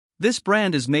This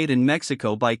brand is made in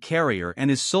Mexico by Carrier and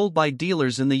is sold by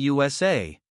dealers in the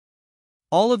USA.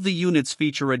 All of the units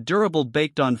feature a durable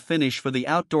baked-on finish for the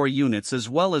outdoor units as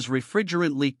well as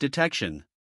refrigerant leak detection.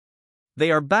 They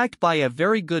are backed by a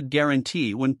very good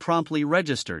guarantee when promptly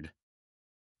registered.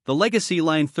 The Legacy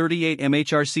Line 38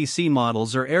 MHRCC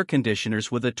models are air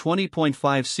conditioners with a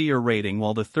 20.5 SEER rating,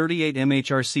 while the 38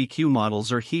 MHRCQ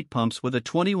models are heat pumps with a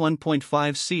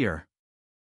 21.5 SEER.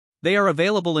 They are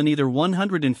available in either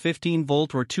 115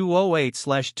 volt or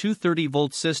 208/230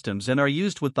 volt systems and are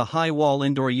used with the high wall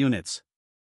indoor units.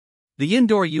 The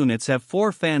indoor units have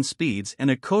 4 fan speeds and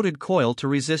a coated coil to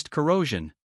resist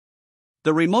corrosion.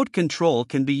 The remote control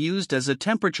can be used as a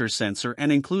temperature sensor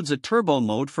and includes a turbo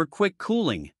mode for quick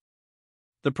cooling.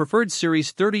 The preferred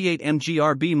Series 38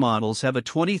 MGRB models have a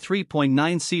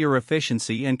 23.9 SEER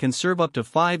efficiency and can serve up to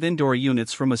 5 indoor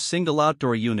units from a single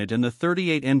outdoor unit, and the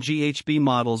 38 MGHB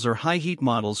models are high heat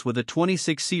models with a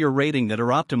 26 SEER rating that are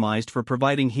optimized for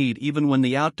providing heat even when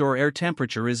the outdoor air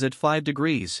temperature is at 5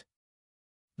 degrees.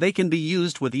 They can be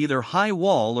used with either high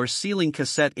wall or ceiling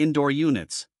cassette indoor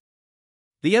units.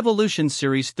 The Evolution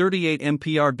Series 38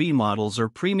 MPRB models are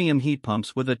premium heat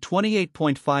pumps with a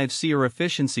 28.5 SEER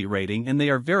efficiency rating, and they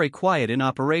are very quiet in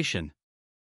operation.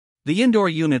 The indoor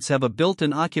units have a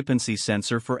built-in occupancy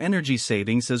sensor for energy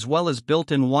savings as well as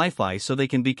built-in Wi-Fi, so they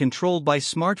can be controlled by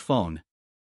smartphone.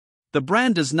 The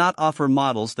brand does not offer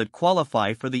models that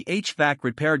qualify for the HVAC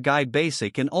Repair Guy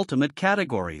Basic and Ultimate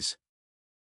categories.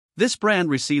 This brand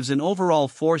receives an overall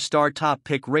 4-star top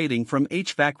pick rating from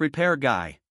HVAC Repair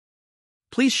Guy.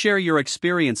 Please share your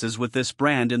experiences with this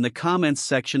brand in the comments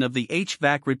section of the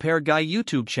HVAC Repair Guy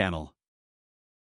YouTube channel.